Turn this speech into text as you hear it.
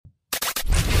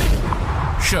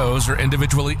shows are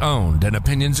individually owned and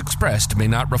opinions expressed may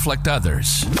not reflect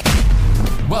others.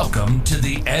 Welcome to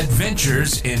the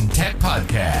Adventures in Tech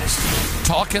podcast,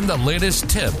 talking the latest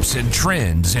tips and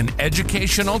trends in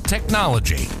educational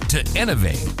technology to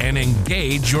innovate and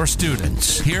engage your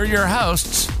students. Here are your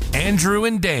hosts, Andrew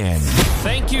and Dan.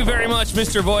 Thank you very much,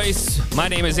 Mr. Voice. My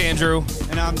name is Andrew.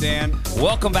 And I'm Dan.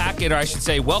 Welcome back, or I should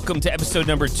say welcome to episode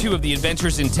number 2 of the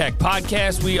Adventures in Tech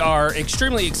podcast. We are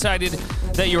extremely excited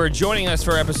that you are joining us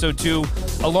for episode 2,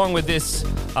 along with this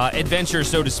adventure,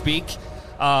 so to speak.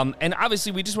 And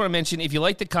obviously, we just want to mention, if you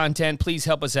like the content, please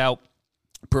help us out.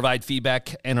 Provide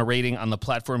feedback and a rating on the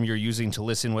platform you're using to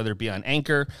listen, whether it be on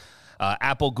Anchor,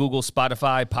 Apple, Google,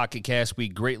 Spotify, Pocket Cast. We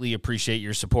greatly appreciate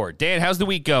your support. Dan, how's the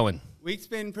week going? Week's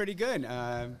been pretty good,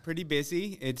 pretty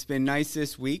busy. It's been nice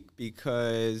this week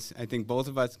because I think both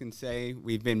of us can say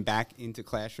we've been back into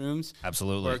classrooms.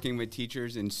 Absolutely. Working with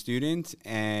teachers and students,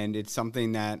 and it's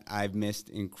something that I've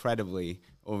missed incredibly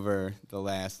over the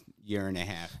last year and a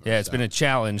half. Yeah, it's been a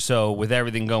challenge. So with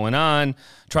everything going on,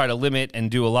 try to limit and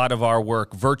do a lot of our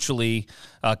work virtually,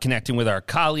 connecting with our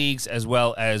colleagues, as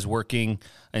well as working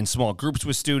in small groups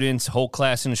with students, whole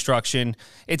class instruction.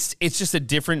 It's just a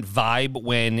different vibe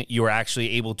when you're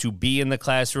actually able to be in the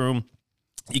classroom.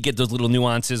 You get those little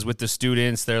nuances with the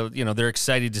students. They're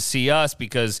excited to see us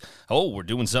because, we're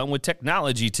doing something with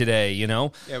technology today, Yeah,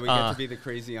 we get to be the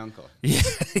crazy uncle.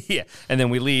 Yeah. And then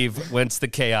we leave once the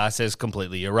chaos has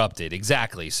completely erupted.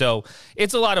 Exactly. So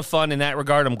it's a lot of fun in that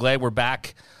regard. I'm glad we're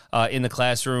back in the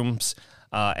classrooms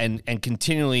and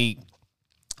continually.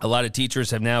 A lot of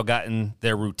teachers have now gotten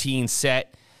their routine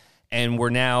set, and we're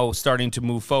now starting to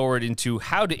move forward into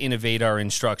how to innovate our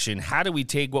instruction. How do we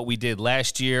take what we did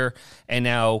last year and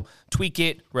now tweak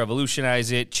it,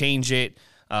 revolutionize it, change it,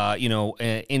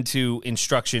 into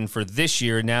instruction for this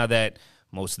year, now that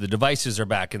most of the devices are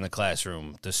back in the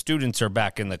classroom, the students are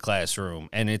back in the classroom,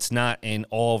 and it's not an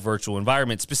all virtual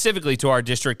environment. Specifically to our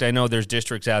district, I know there's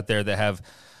districts out there that have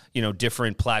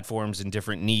different platforms and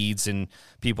different needs, and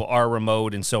people are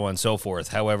remote and so on and so forth.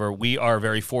 However, we are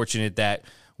very fortunate that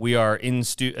we are in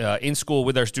school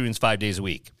with our students 5 days a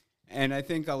week. And I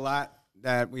think a lot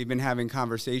that we've been having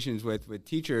conversations with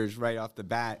teachers right off the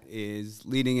bat is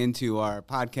leading into our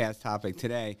podcast topic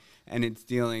today, and it's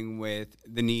dealing with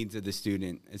the needs of the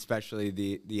student, especially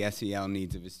the SEL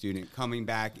needs of a student, coming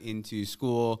back into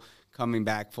school, coming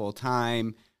back full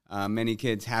time. Many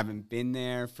kids haven't been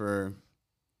there for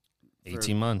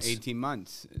 18 months. 18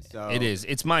 months. So it is.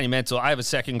 It's monumental. I have a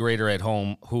second grader at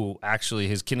home who actually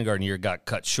his kindergarten year got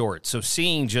cut short. So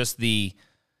seeing just the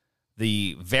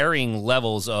varying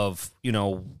levels of, we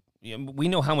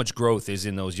know how much growth is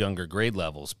in those younger grade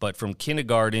levels, but from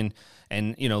kindergarten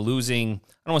and, losing,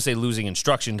 I don't want to say losing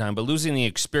instruction time, but losing the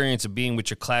experience of being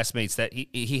with your classmates, that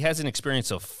he hasn't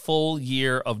experienced a full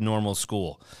year of normal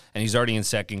school, and he's already in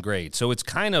second grade. So it's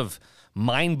kind of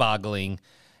mind-boggling.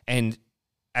 And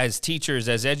as teachers,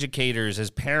 as educators, as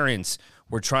parents,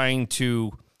 we're trying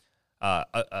to,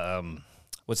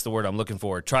 what's the word I'm looking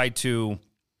for? Try to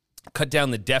cut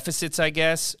down the deficits, I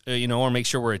guess, or make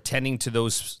sure we're attending to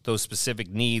those specific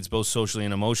needs, both socially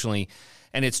and emotionally.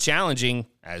 And it's challenging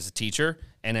as a teacher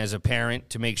and as a parent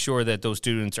to make sure that those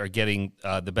students are getting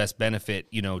the best benefit,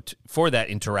 for that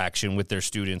interaction with their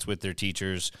students, with their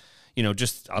teachers,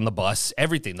 just on the bus,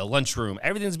 everything, the lunchroom,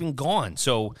 everything's been gone.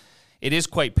 So it is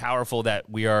quite powerful that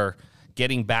we are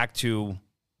getting back to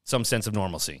some sense of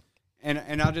normalcy.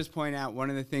 And I'll just point out,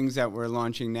 one of the things that we're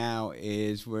launching now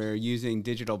is we're using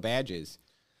digital badges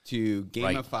to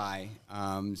gamify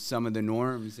some of the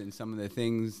norms and some of the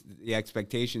things, the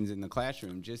expectations in the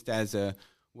classroom, just as a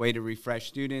way to refresh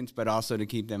students, but also to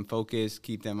keep them focused,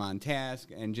 keep them on task,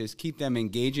 and just keep them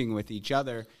engaging with each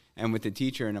other and with the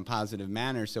teacher in a positive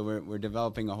manner. So we're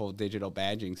developing a whole digital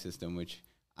badging system, which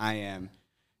I am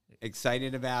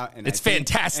excited about, and it's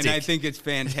fantastic. And I think it's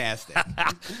fantastic.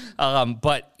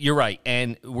 But you're right,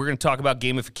 and we're going to talk about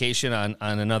gamification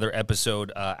on another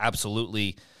episode,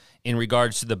 absolutely, in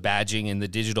regards to the badging and the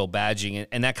digital badging,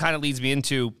 and that kind of leads me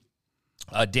into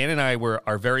Dan and I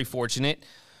are very fortunate.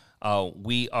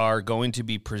 We are going to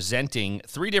be presenting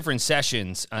 3 different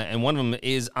sessions, and one of them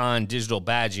is on digital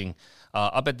badging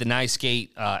up at the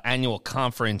NYSCATE annual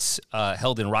conference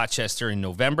held in Rochester in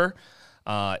November.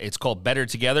 It's called Better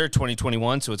Together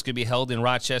 2021, so it's going to be held in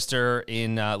Rochester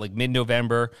in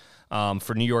mid-November.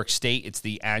 For New York State, it's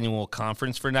the annual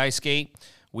conference for NYSCATE.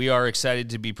 We are excited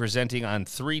to be presenting on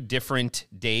 3 different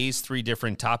days, 3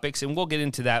 different topics, and we'll get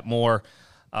into that more,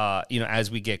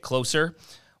 as we get closer.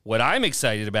 What I'm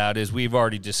excited about is we've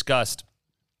already discussed,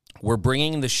 we're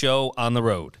bringing the show on the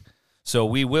road. So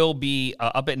we will be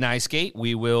up at NYSCATE.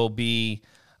 We will be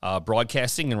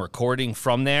broadcasting and recording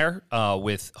from there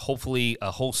with hopefully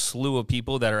a whole slew of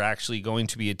people that are actually going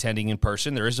to be attending in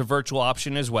person. There is a virtual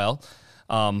option as well,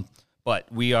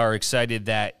 but we are excited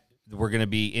that we're going to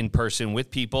be in person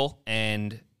with people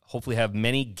and hopefully have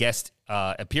many guest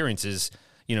appearances,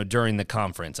 during the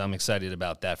conference. I'm excited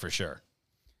about that for sure.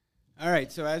 All right,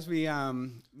 so as we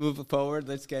move forward,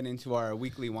 let's get into our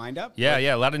weekly wind-up. Yeah,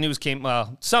 a lot of news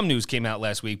some news came out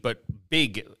last week, but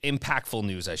big, impactful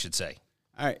news, I should say.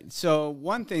 All right, so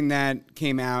one thing that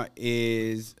came out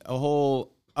is a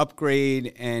whole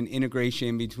upgrade and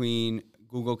integration between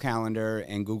Google Calendar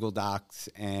and Google Docs.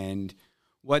 And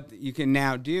what you can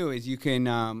now do is you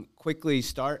can quickly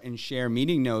start and share a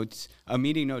meeting notes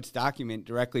document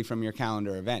directly from your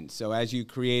calendar event. So as you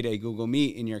create a Google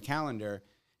Meet in your calendar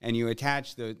and you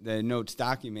attach the notes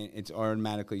document, it's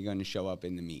automatically going to show up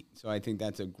in the Meet. So I think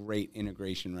that's a great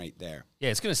integration right there. Yeah,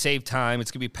 it's going to save time. It's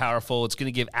going to be powerful. It's going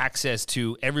to give access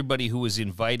to everybody who was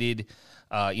invited,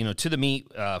 to the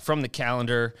Meet from the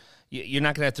calendar. You're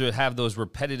not going to have those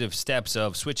repetitive steps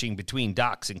of switching between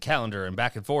docs and calendar and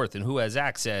back and forth and who has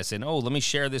access and, let me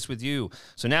share this with you.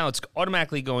 So now it's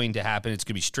automatically going to happen. It's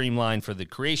going to be streamlined for the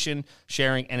creation,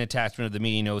 sharing, and attachment of the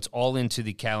meeting notes all into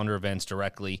the calendar events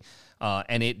directly.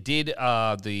 And it did,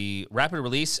 the rapid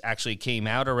release actually came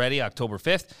out already, October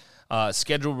 5th.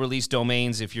 Scheduled release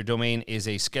domains, if your domain is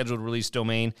a scheduled release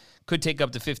domain, could take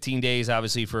up to 15 days,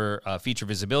 obviously, for feature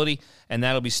visibility, and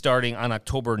that'll be starting on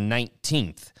October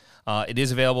 19th. It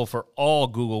is available for all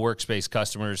Google Workspace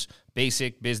customers,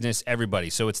 basic, business, everybody.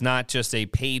 So it's not just a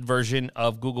paid version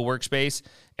of Google Workspace.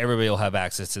 Everybody will have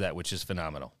access to that, which is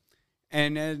phenomenal.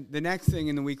 And the next thing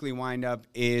in the weekly windup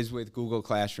is with Google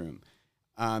Classroom.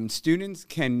 Students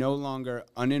can no longer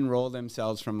unenroll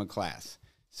themselves from a class.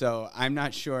 So I'm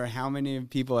not sure how many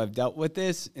people have dealt with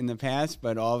this in the past,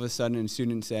 but all of a sudden a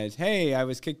student says, hey, I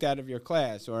was kicked out of your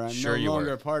class, or I'm no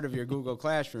longer part of your Google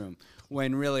Classroom,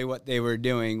 when really what they were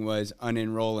doing was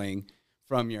unenrolling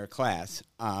from your class.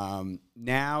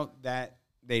 Now that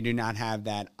they do not have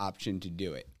that option to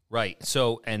do it. Right.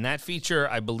 So, and that feature,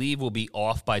 I believe, will be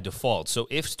off by default. So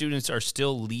if students are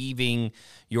still leaving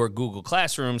your Google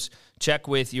Classrooms, check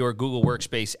with your Google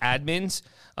Workspace admins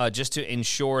just to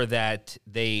ensure that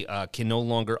they can no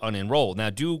longer unenroll. Now,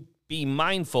 do be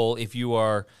mindful if you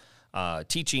are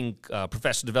teaching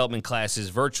professional development classes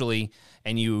virtually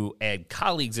and you add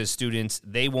colleagues as students,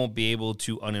 they won't be able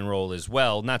to unenroll as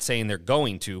well. Not saying they're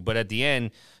going to, but at the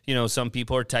end, some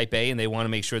people are type A and they want to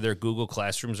make sure their Google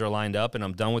Classrooms are lined up and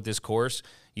I'm done with this course.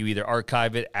 You either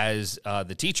archive it as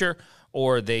the teacher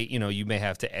or you may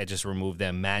have to just remove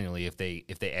them manually if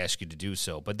they ask you to do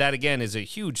so. But that, again, is a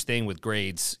huge thing with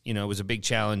grades. It was a big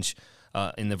challenge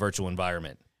in the virtual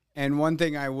environment. And one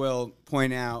thing I will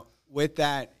point out, with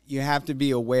that, you have to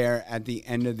be aware at the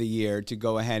end of the year to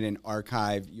go ahead and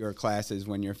archive your classes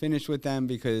when you're finished with them,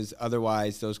 because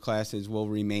otherwise those classes will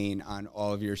remain on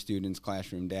all of your students'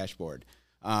 classroom dashboard.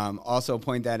 Also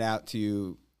point that out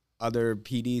to other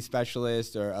PD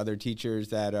specialists or other teachers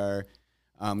that are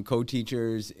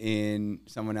co-teachers in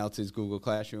someone else's Google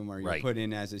Classroom, or you're put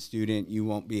in as a student, you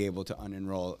won't be able to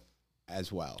unenroll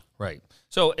as well. Right.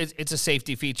 So it's a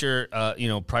safety feature,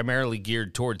 primarily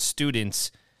geared towards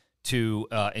students to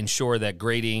ensure that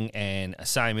grading and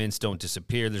assignments don't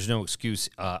disappear. There's no excuse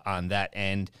on that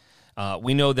end.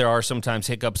 We know there are sometimes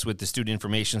hiccups with the student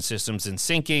information systems and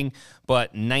syncing,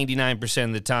 but 99%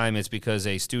 of the time it's because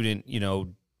a student,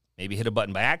 maybe hit a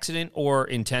button by accident or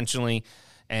intentionally,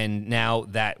 and now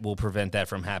that will prevent that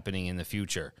from happening in the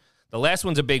future. The last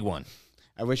one's a big one.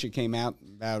 I wish it came out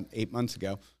about 8 months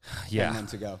ago. 10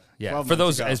 months ago. Yeah, for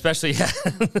those, especially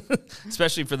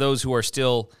for those who are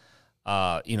still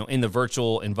in the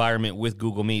virtual environment with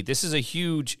Google Meet. This is a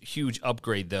huge, huge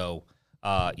upgrade, though,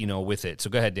 with it. So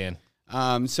go ahead, Dan.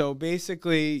 So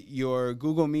basically, your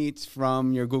Google Meets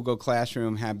from your Google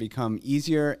Classroom have become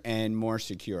easier and more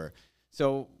secure.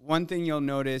 So one thing you'll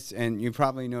notice, and you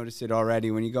probably noticed it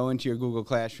already, when you go into your Google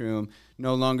Classroom,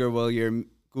 no longer will your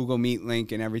Google Meet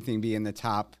link and everything be in the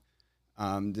top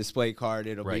display card.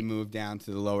 It'll be moved down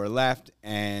to the lower left,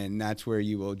 and that's where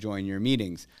you will join your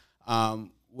meetings.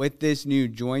 With this new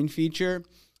join feature,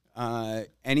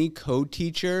 any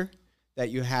co-teacher that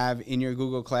you have in your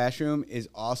Google Classroom is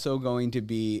also going to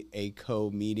be a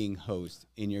co-meeting host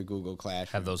in your Google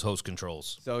Classroom. Have those host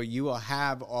controls. So you will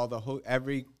have all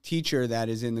every teacher that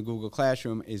is in the Google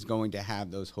Classroom is going to have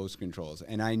those host controls.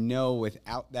 And I know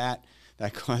without that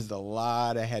caused a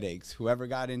lot of headaches. Whoever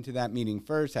got into that meeting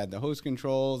first had the host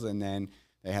controls, and then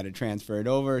they had to transfer it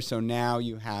over. So now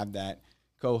you have that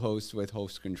co-host with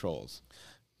host controls.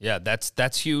 Yeah,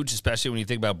 that's huge, especially when you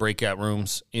think about breakout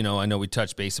rooms. I know we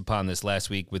touched base upon this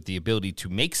last week with the ability to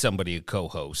make somebody a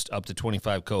co-host, up to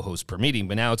 25 co-hosts per meeting.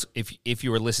 But now it's if you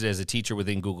were listed as a teacher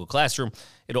within Google Classroom,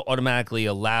 it'll automatically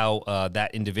allow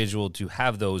that individual to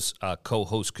have those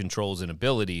co-host controls and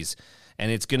abilities.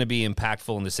 And it's going to be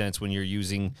impactful in the sense when you're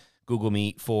using Google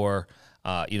Meet for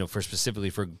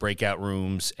specifically for breakout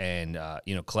rooms and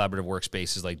collaborative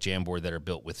workspaces like Jamboard that are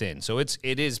built within. So it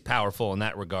is powerful in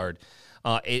that regard.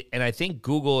 And I think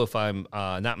Google, if I'm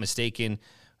not mistaken,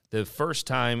 the first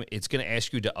time it's going to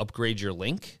ask you to upgrade your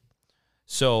link.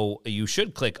 So you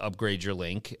should click upgrade your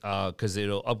link because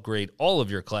it'll upgrade all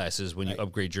of your classes when you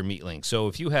upgrade your Meet link. So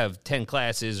if you have 10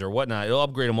 classes or whatnot, it'll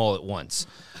upgrade them all at once.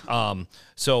 And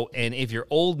if your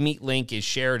old Meet link is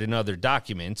shared in other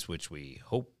documents, which we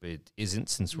hope it isn't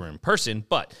since we're in person,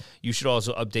 but you should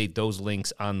also update those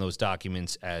links on those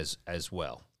documents as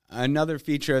well. Another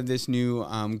feature of this new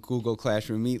Google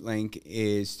Classroom Meet link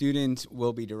is students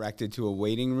will be directed to a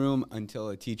waiting room until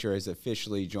a teacher has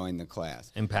officially joined the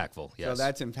class. Impactful, yes. So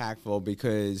that's impactful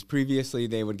because previously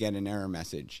they would get an error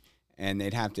message and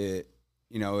they'd have to,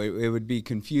 it would be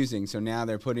confusing. So now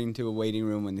they're put into a waiting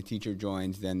room. When the teacher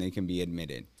joins, then they can be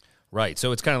admitted. Right.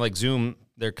 So it's kind of like Zoom.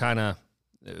 They're kind of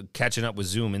catching up with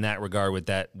Zoom in that regard with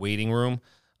that waiting room.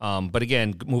 But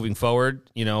again, moving forward,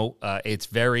 it's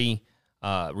very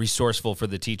resourceful for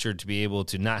the teacher to be able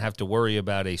to not have to worry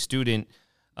about a student,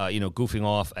 goofing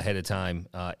off ahead of time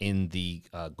in the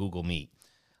Google Meet.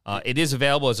 It is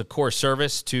available as a core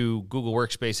service to Google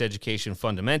Workspace Education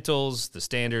Fundamentals, the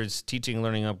Standards, Teaching and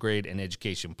Learning Upgrade, and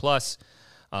Education Plus.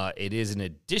 It is an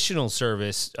additional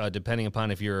service depending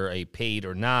upon if you're a paid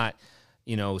or not.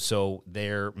 So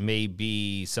there may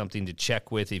be something to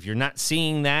check with. If you're not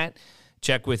seeing that,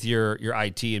 check with your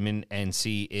IT admin and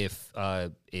see if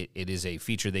it is a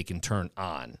feature they can turn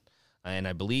on. And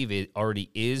I believe it already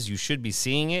is. You should be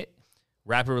seeing it.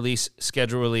 Rapid release,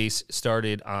 schedule release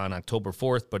started on October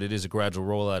 4th, but it is a gradual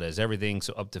rollout as everything,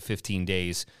 so up to 15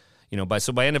 days.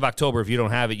 By end of October, if you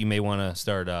don't have it, you may want to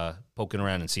start poking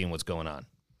around and seeing what's going on.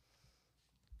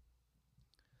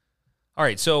 All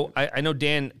right, so I know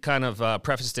Dan kind of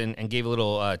prefaced and gave a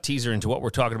little teaser into what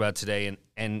we're talking about today,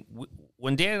 and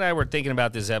when Dan and I were thinking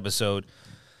about this episode,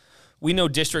 we know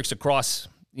districts across,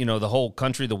 the whole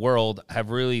country, the world, have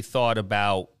really thought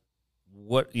about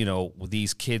what,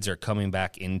 these kids are coming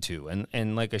back into.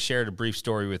 And like I shared a brief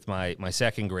story with my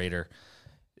second grader,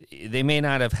 they may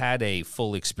not have had a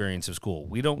full experience of school.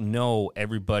 We don't know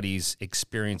everybody's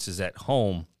experiences at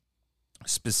home,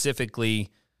 specifically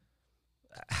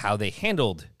how they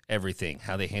handled everything,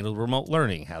 how they handled remote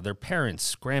learning, how their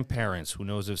parents, grandparents, who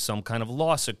knows if some kind of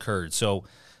loss occurred. So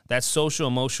that social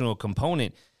emotional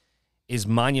component is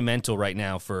monumental right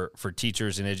now for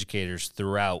teachers and educators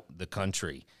throughout the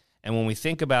country. And when we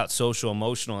think about social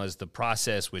emotional as the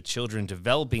process with children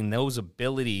developing those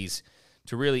abilities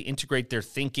to really integrate their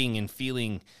thinking and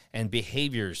feeling and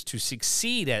behaviors to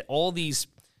succeed at all these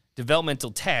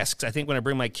developmental tasks, I think when I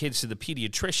bring my kids to the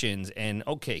pediatricians and,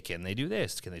 okay, can they do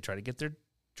this? Can they try to get their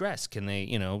dress? Can they,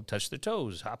 touch their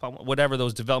toes, hop on, whatever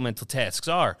those developmental tasks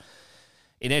are?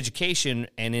 In education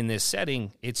and in this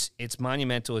setting, it's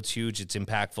monumental, it's huge, it's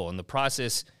impactful. And the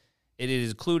process, it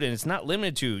is included, and it's not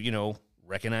limited to,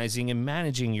 recognizing and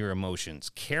managing your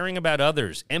emotions, caring about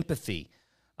others, empathy,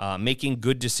 making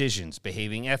good decisions,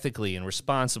 behaving ethically and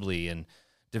responsibly, and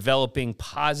developing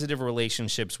positive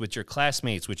relationships with your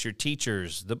classmates, with your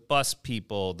teachers, the bus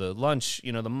people, the lunch,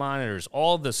 the monitors,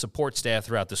 all the support staff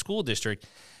throughout the school district,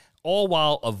 all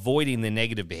while avoiding the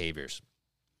negative behaviors.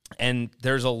 And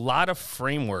there's a lot of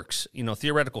frameworks,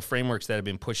 theoretical frameworks that have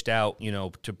been pushed out,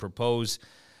 to propose,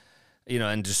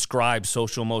 and describe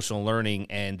social emotional learning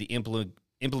and the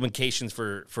implementations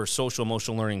for social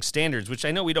emotional learning standards, which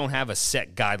I know we don't have a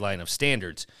set guideline of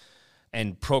standards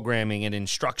and programming and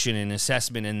instruction and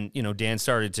assessment. And, Dan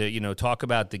started to, talk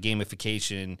about the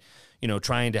gamification,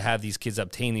 trying to have these kids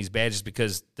obtain these badges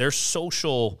because their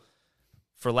social,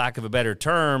 for lack of a better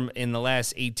term, in the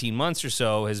last 18 months or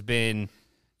so has been,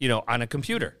 on a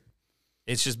computer.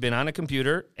 It's just been on a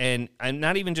computer, and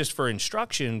not even just for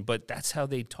instruction, but that's how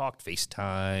they talked.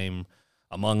 FaceTime,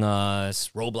 Among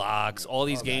Us, Roblox, all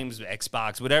these games,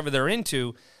 Xbox, whatever they're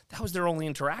into, that was their only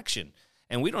interaction.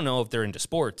 And we don't know if they're into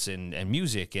sports and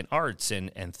music and arts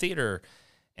and theater,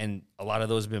 and a lot of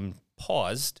those have been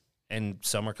paused, and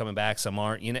some are coming back, some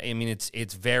aren't.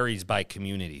 It varies by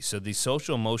community. So the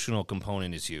social emotional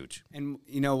component is huge. And,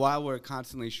 while we're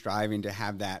constantly striving to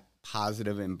have that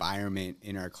positive environment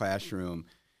in our classroom,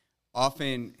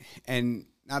 often, and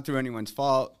not through anyone's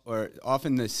fault, or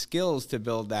often the skills to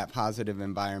build that positive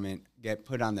environment get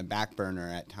put on the back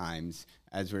burner at times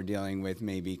as we're dealing with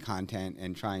maybe content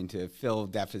and trying to fill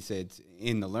deficits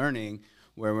in the learning,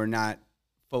 where we're not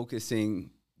focusing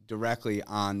directly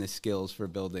on the skills for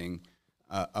building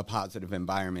a positive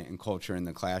environment and culture in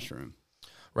the classroom.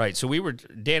 Right. So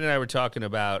Dan and I were talking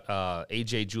about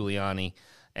AJ Giuliani,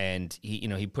 and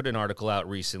he put an article out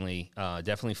recently.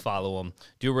 Definitely follow him.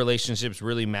 Do relationships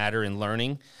really matter in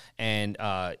learning? And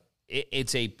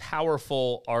it's a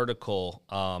powerful article,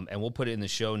 and we'll put it in the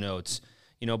show notes.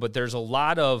 But there's a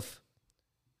lot of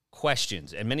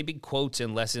questions and many big quotes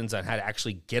and lessons on how to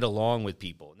actually get along with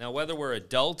people. Now, whether we're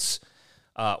adults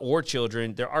or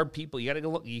children, there are people you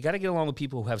got to get along with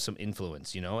people who have some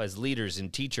influence. As leaders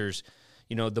and teachers.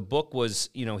 The book was,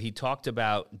 he talked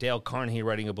about Dale Carnegie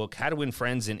writing a book, How to Win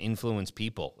Friends and Influence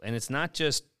People. And it's not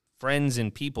just friends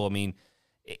and people. I mean,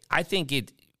 I think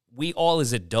we all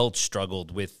as adults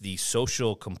struggled with the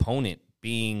social component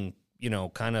being,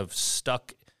 kind of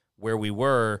stuck where we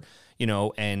were,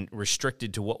 and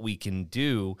restricted to what we can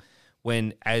do,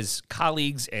 when as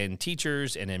colleagues and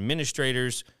teachers and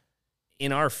administrators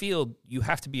in our field, you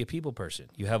have to be a people person.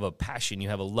 You have a passion, you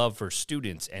have a love for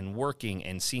students and working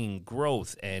and seeing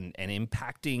growth and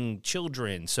impacting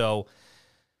children. So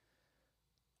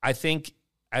I think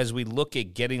as we look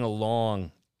at getting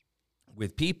along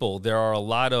with people, there are a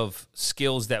lot of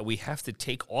skills that we have to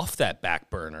take off that back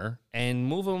burner and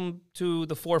move them to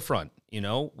the forefront.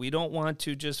 We don't want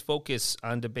to just focus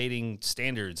on debating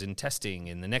standards and testing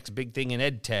and the next big thing in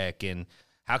ed tech and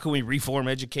how can we reform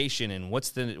education and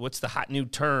what's the hot new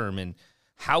term and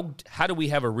how do we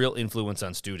have a real influence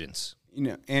on students?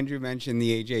 Andrew mentioned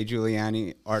the AJ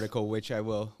Giuliani article, which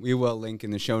we will link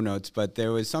in the show notes, but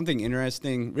there was something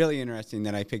really interesting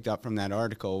that I picked up from that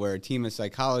article, where a team of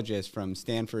psychologists from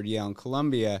Stanford, Yale, and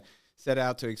Columbia set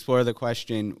out to explore the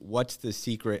question, what's the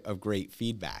secret of great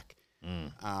feedback?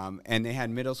 And they had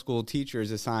middle school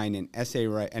teachers assign an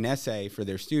essay for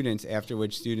their students, after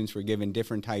which students were given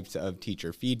different types of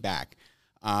teacher feedback.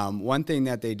 One thing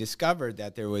that they discovered,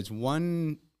 that there was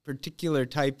one particular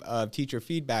type of teacher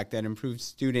feedback that improved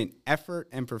student effort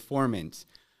and performance,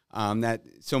 that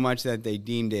so much that they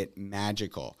deemed it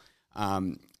magical.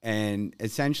 And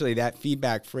essentially that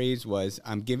feedback phrase was,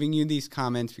 I'm giving you these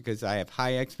comments because I have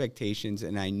high expectations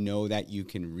and I know that you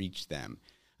can reach them.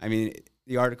 I mean,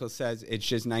 the article says it's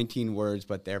just 19 words,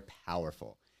 but they're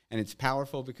powerful. And it's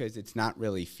powerful because it's not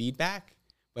really feedback,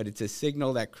 but it's a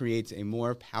signal that creates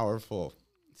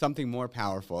something more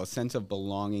powerful, a sense of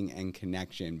belonging and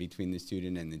connection between the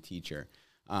student and the teacher.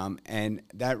 And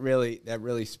that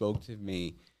really spoke to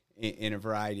me in a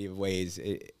variety of ways.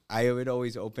 I would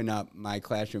always open up my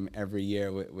classroom every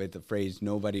year with the phrase,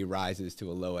 nobody rises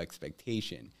to a low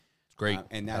expectation. Great.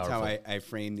 And that's Powerful. how I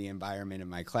frame the environment in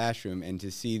my classroom. And to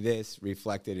see this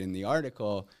reflected in the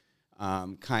article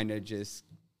kind of just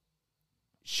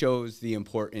shows the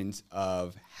importance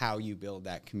of how you build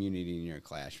that community in your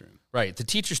classroom. Right. The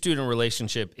teacher-student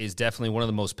relationship is definitely one of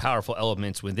the most powerful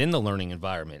elements within the learning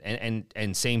environment.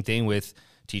 And same thing with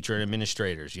teacher and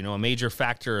administrators. A major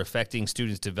factor affecting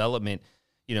students' development,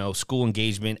 school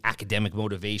engagement, academic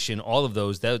motivation, all of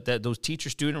those, those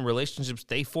teacher-student relationships,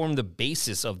 they form the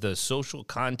basis of the social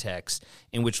context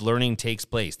in which learning takes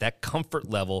place, that comfort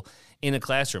level in a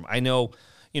classroom. I know,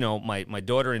 my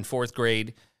daughter in 4th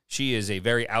grade, she is a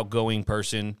very outgoing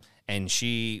person, and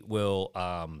she will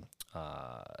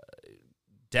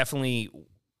definitely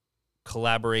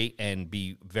collaborate and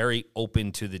be very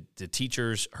open to the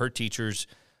teachers, her teachers,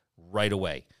 right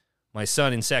away. My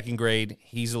son in 2nd grade,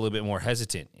 he's a little bit more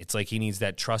hesitant. It's like he needs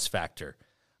that trust factor,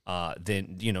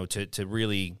 to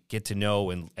really get to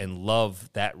know and love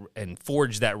that and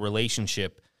forge that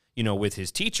relationship, with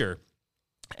his teacher.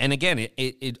 And again,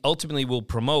 it ultimately will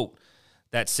promote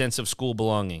that sense of school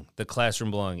belonging, the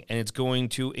classroom belonging, and it's going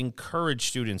to encourage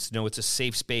students to know it's a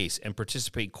safe space and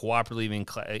participate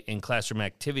cooperatively in classroom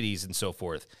activities and so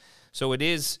forth. So it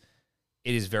is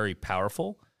very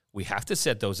powerful. We have to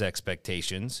set those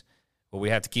expectations, but we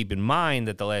have to keep in mind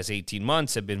that the last 18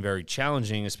 months have been very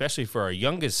challenging, especially for our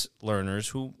youngest learners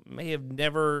who may have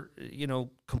never,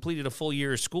 completed a full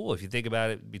year of school. If you think about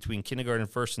it, between kindergarten,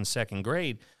 1st and 2nd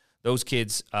grade, those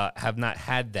kids have not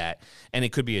had that, and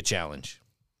it could be a challenge.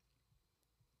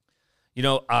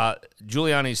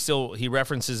 Giuliani he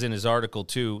references in his article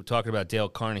too, talking about Dale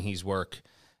Carnegie's work,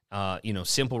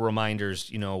 simple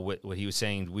reminders, what he was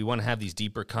saying. We want to have these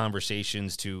deeper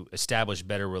conversations to establish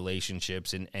better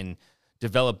relationships and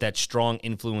develop that strong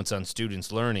influence on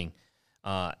students' learning.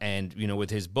 With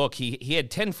his book, he had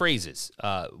 10 phrases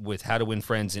with how to win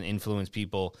friends and influence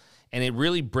people. And it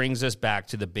really brings us back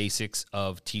to the basics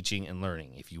of teaching and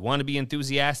learning. If you want to be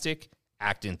enthusiastic,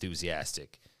 act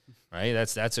enthusiastic. right?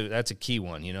 That's a key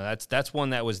one. You know, that's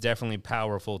one that was definitely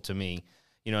powerful to me.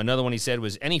 You know, another one he said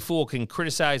was, any fool can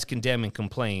criticize, condemn, and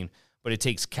complain, but it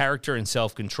takes character and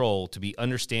self-control to be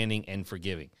understanding and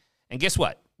forgiving. And guess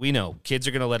what? We know kids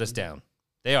are going to let us down.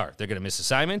 They are. They're going to miss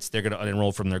assignments. They're going to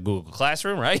unenroll from their Google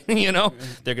Classroom, right? You know,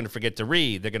 they're going to forget to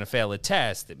read. They're going to fail a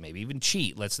test, maybe even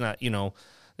cheat. Let's not, you know,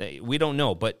 we don't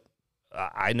know. But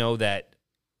I know that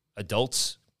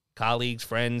adults, colleagues,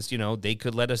 friends, you know, they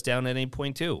could let us down at any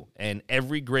point too. And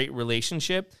every great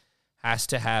relationship has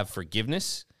to have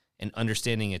forgiveness and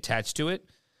understanding attached to it.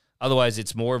 Otherwise,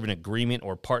 it's more of an agreement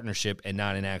or partnership and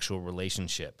not an actual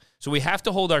relationship. So we have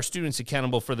to hold our students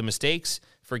accountable for the mistakes,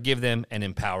 forgive them, and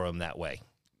empower them that way.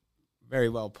 Very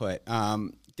well put.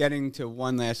 Getting to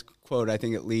one last quote, I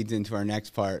think it leads into our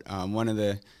next part. One of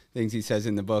the things he says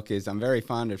in the book is, I'm very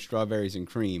fond of strawberries and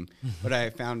cream, but I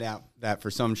found out that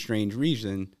for some strange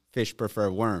reason, fish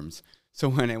prefer worms. So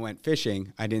when I went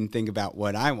fishing, I didn't think about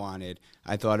what I wanted.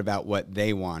 I thought about what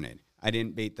they wanted. I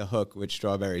didn't bait the hook with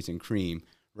strawberries and cream.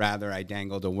 Rather, I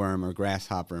dangled a worm or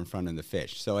grasshopper in front of the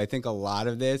fish. So I think a lot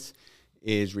of this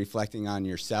is reflecting on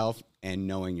yourself and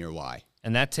knowing your why.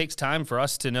 And that takes time for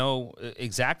us to know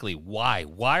exactly why.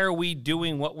 Why are we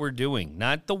doing what we're doing?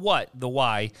 Not the what, the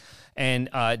why. And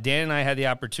Dan and I had the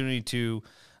opportunity to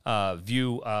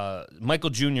view Michael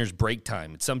Jr.'s Break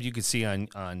Time. It's something you can see on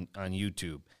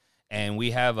YouTube. And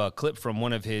we have a clip from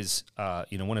one of his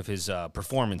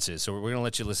performances. So we're going to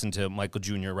let you listen to Michael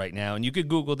Jr. right now. And you could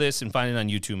Google this and find it on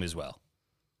YouTube as well.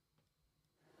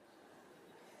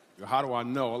 How do I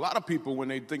know? A lot of people, when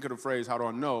they think of the phrase, how do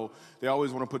I know, they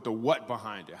always want to put the what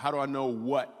behind it. How do I know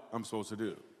what I'm supposed to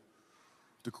do?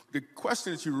 The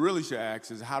question that you really should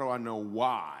ask is, how do I know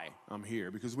why I'm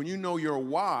here? Because when you know your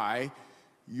why,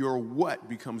 your what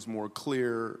becomes more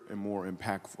clear and more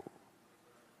impactful.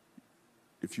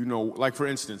 If you know, like for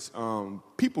instance,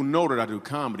 people know that I do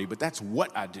comedy, but that's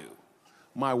what I do.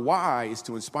 My why is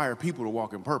to inspire people to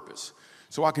walk in purpose.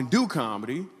 So I can do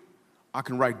comedy, I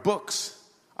can write books,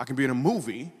 I can be in a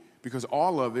movie, because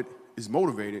all of it is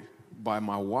motivated by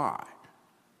my why.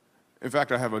 In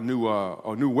fact, I have a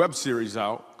new web series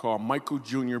out called Michael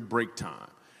Jr. Break Time.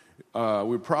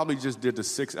 We probably just did the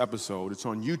 6th episode. It's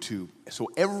on YouTube. So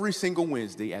every single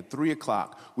Wednesday at 3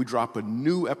 o'clock, we drop a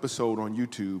new episode on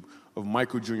YouTube of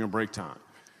Michael Jr. Break Time.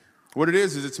 What it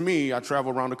is it's me. I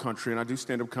travel around the country, and I do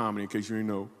stand-up comedy, in case you didn't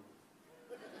know.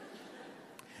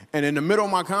 And in the middle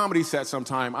of my comedy set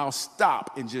sometime, I'll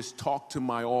stop and just talk to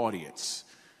my audience.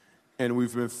 And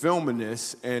we've been filming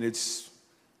this, and it's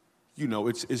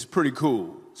pretty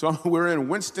cool. So we're in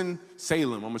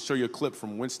Winston-Salem. I'm going to show you a clip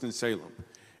from Winston-Salem.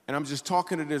 And I'm just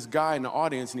talking to this guy in the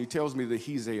audience, and he tells me that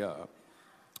he's a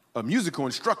musical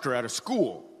instructor at a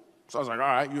school. So I was like, all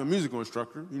right, you're a musical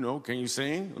instructor. You know, can you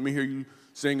sing? Let me hear you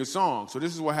sing a song. So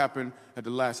this is what happened at the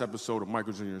last episode of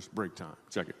Michael Jr.'s Break Time.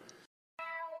 Check it.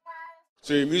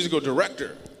 So you're a musical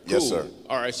director. Cool. Yes, sir.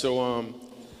 All right, so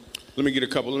let me get a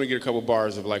couple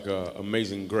bars of like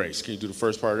Amazing Grace. Can you do the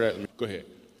first part of that? Go ahead.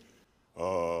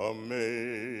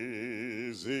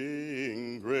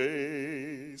 Amazing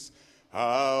grace,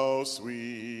 how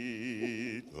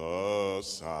sweet the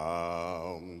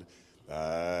sound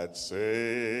that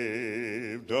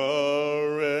saved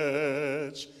a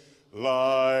wretch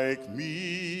like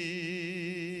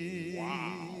me.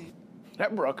 Wow.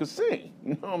 That bro could sing.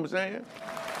 You know what I'm saying?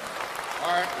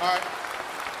 All right.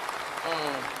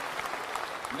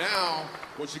 Now,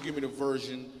 what you give me the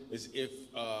version is if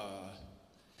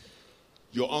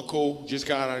your uncle just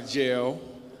got out of jail,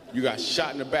 you got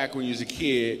shot in the back when you was a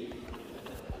kid.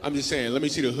 I'm just saying, let me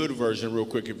see the hood version real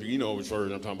quick, if you know which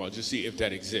version I'm talking about. Just see if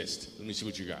that exists. Let me see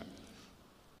what you got.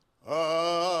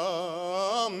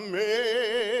 Amazing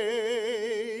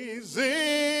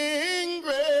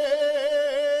grace,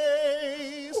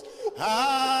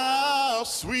 how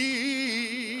sweet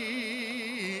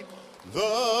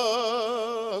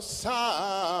the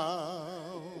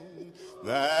sound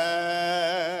that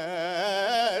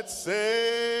saved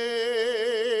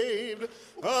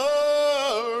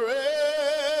a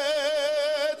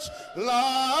wretch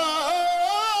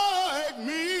like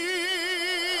me.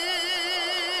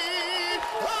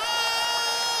 I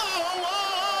once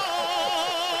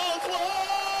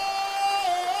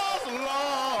was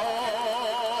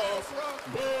lost,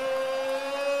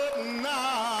 but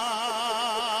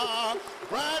now,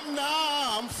 right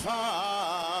now I'm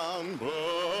found.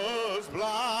 Was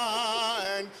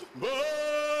blind,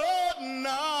 but now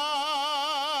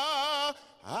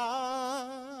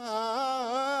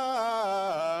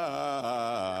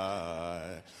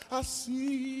I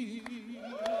see.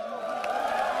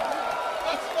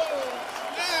 Let's go.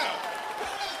 Now,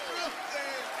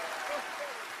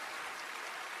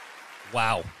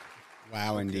 Wow.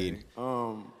 Wow, indeed.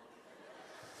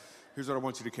 Here's what I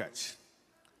want you to catch.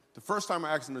 The first time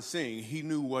I asked him to sing, he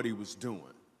knew what he was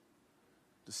doing.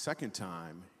 The second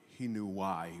time, he knew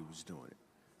why he was doing it.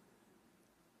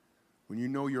 When you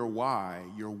know your why,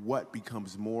 your what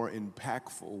becomes more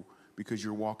impactful because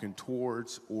you're walking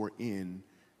towards or in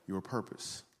your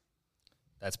purpose.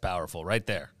 That's powerful right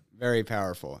there. Very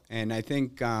powerful. And I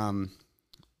think, hold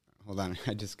on,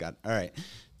 all right.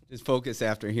 Just focus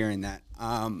after hearing that.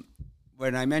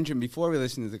 What I mentioned before we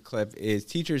listened to the clip is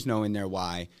teachers knowing their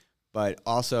why, but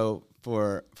also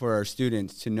for our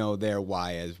students to know their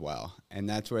why as well. And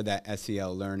that's where that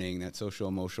SEL learning, that social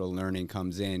emotional learning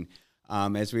comes in.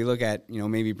 As we look at,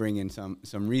 maybe bring in some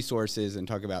resources and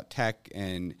talk about tech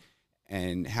and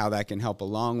how that can help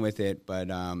along with it. But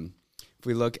if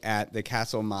we look at the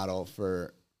CASEL model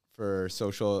for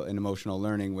social and emotional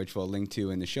learning, which we'll link to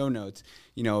in the show notes,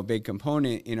 a big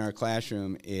component in our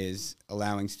classroom is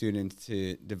allowing students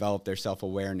to develop their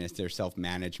self-awareness, their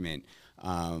self-management,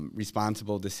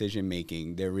 responsible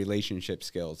decision-making, their relationship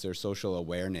skills, their social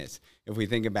awareness. If we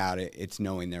think about it, it's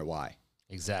knowing their why.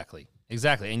 Exactly.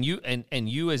 And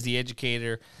you as the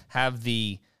educator have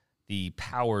the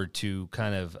power to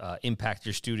kind of impact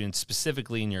your students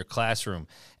specifically in your classroom.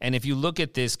 And if you look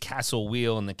at this CASEL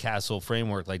wheel and the CASEL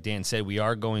framework, like Dan said, we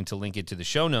are going to link it to the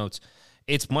show notes.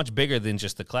 It's much bigger than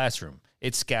just the classroom.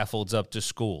 It scaffolds up to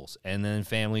schools and then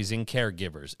families and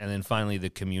caregivers and then finally the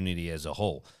community as a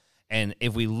whole. And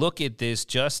if we look at this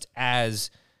just as,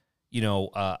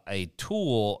 a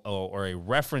tool or a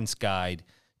reference guide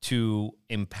to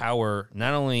empower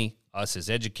not only us as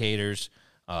educators,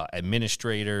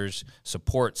 administrators,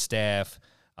 support staff,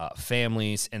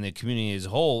 families, and the community as a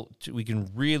whole, we can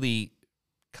really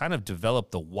kind of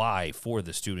develop the why for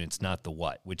the students, not the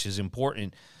what, which is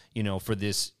important, for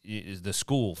this, the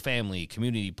school, family,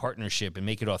 community partnership, and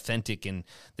make it authentic. And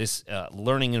this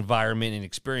learning environment and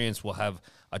experience will have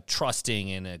a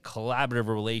trusting and a collaborative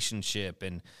relationship,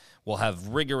 and we'll have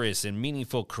rigorous and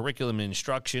meaningful curriculum and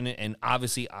instruction and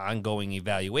obviously ongoing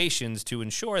evaluations to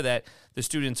ensure that the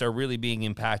students are really being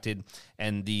impacted,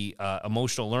 and the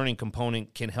emotional learning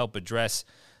component can help address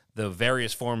the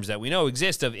various forms that we know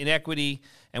exist of inequity.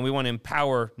 And we want to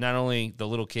empower not only the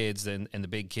little kids and the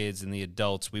big kids and the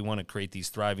adults. We want to create these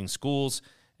thriving schools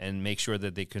and make sure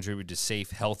that they contribute to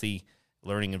safe, healthy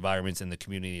learning environments in the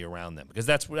community around them, because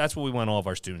that's what we want all of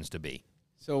our students to be.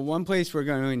 So one place we're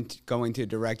going to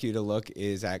direct you to look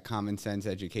is at Common Sense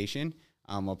Education.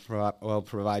 We'll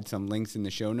provide some links in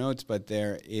the show notes, but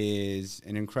there is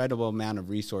an incredible amount of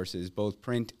resources, both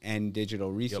print and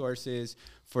digital resources,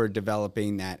 for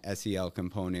developing that SEL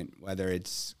component, whether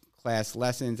it's class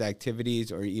lessons,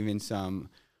 activities, or even some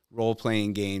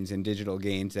role-playing games and digital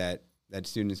games that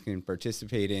students can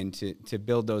participate in to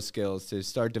build those skills, to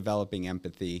start developing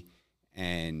empathy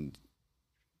and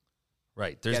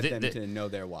get them to know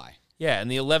their why. Yeah,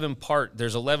 and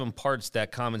there's 11 parts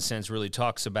that Common Sense really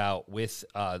talks about with,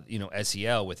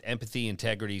 SEL, with empathy,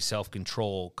 integrity,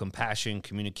 self-control, compassion,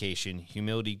 communication,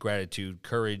 humility, gratitude,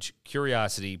 courage,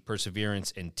 curiosity,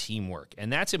 perseverance, and teamwork.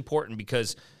 And that's important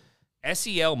because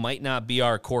SEL might not be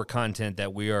our core content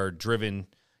that we are driven,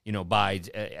 by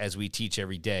as we teach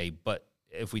every day. But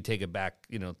if we take it back,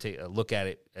 take a look at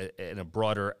it in a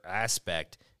broader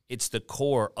aspect, it's the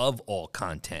core of all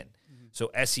content. So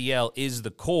SEL is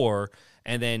the core,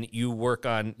 and then you work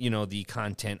on, the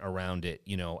content around it,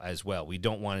 as well. We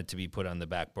don't want it to be put on the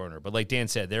back burner. But like Dan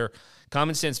said,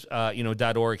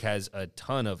 commonsense.org has a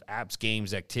ton of apps,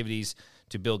 games, activities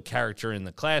to build character in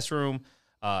the classroom.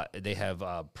 They have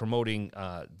promoting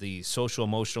the social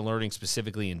emotional learning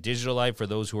specifically in digital life for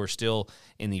those who are still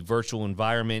in the virtual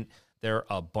environment. There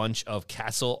are a bunch of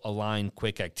CASEL-aligned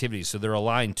quick activities. So they're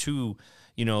aligned to,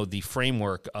 the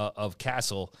framework of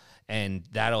CASEL, and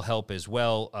that'll help as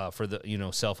well for the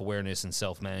self-awareness and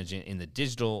self-management in the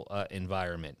digital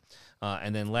environment.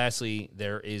 And then lastly,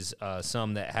 there is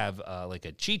some that have like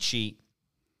a cheat sheet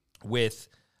with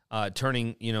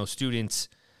turning students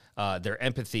their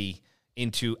empathy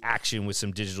into action with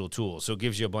some digital tools. So it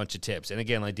gives you a bunch of tips. And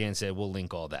again, like Dan said, we'll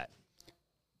link all that.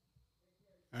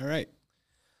 All right.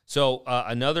 So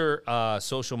another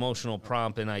social emotional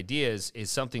prompt and ideas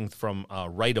is something from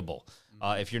Writable.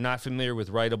 If you're not familiar with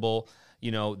Writable,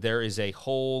 there is a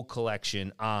whole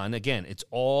collection on, again, it's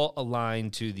all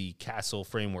aligned to the CASEL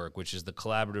framework, which is the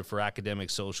Collaborative for Academic,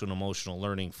 Social, and Emotional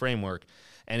Learning framework.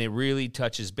 And it really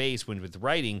touches base with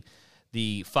writing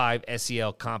the 5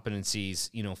 SEL competencies,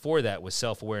 for that, with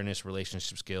self-awareness,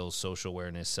 relationship skills, social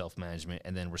awareness, self-management,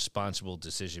 and then responsible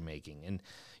decision-making. And,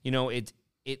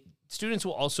 students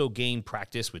will also gain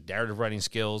practice with narrative writing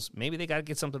skills. Maybe they got to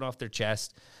get something off their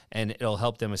chest, and it'll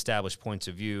help them establish points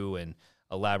of view and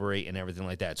elaborate and everything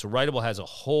like that. So Writable has a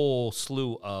whole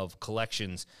slew of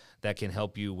collections that can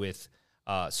help you with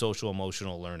social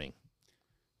emotional learning.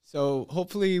 So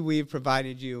hopefully we've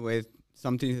provided you with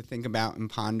something to think about and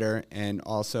ponder, and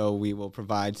also we will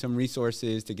provide some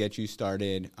resources to get you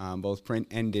started, both print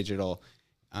and digital,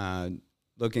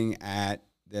 looking at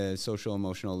the social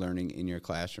emotional learning in your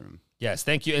classroom. Yes,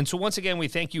 thank you. And so once again, we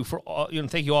thank you for all,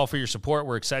 thank you all for your support.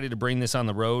 We're excited to bring this on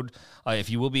the road. If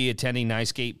you will be attending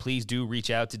NYSCAPE, please do reach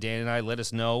out to Dan and I. Let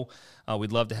us know.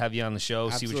 We'd love to have you on the show.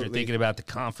 Absolutely. See what you're thinking about the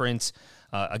conference.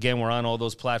 Again, we're on all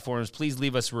those platforms. Please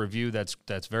leave us a review.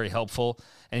 That's very helpful.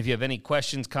 And if you have any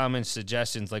questions, comments,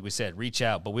 suggestions, like we said, reach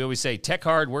out. But we always say, tech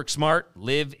hard, work smart,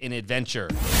 live in adventure.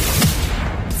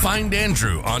 Find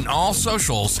Andrew on all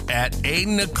socials at A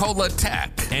Nicola Tech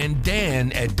and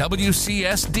Dan at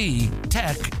WCSD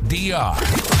Tech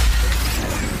DR.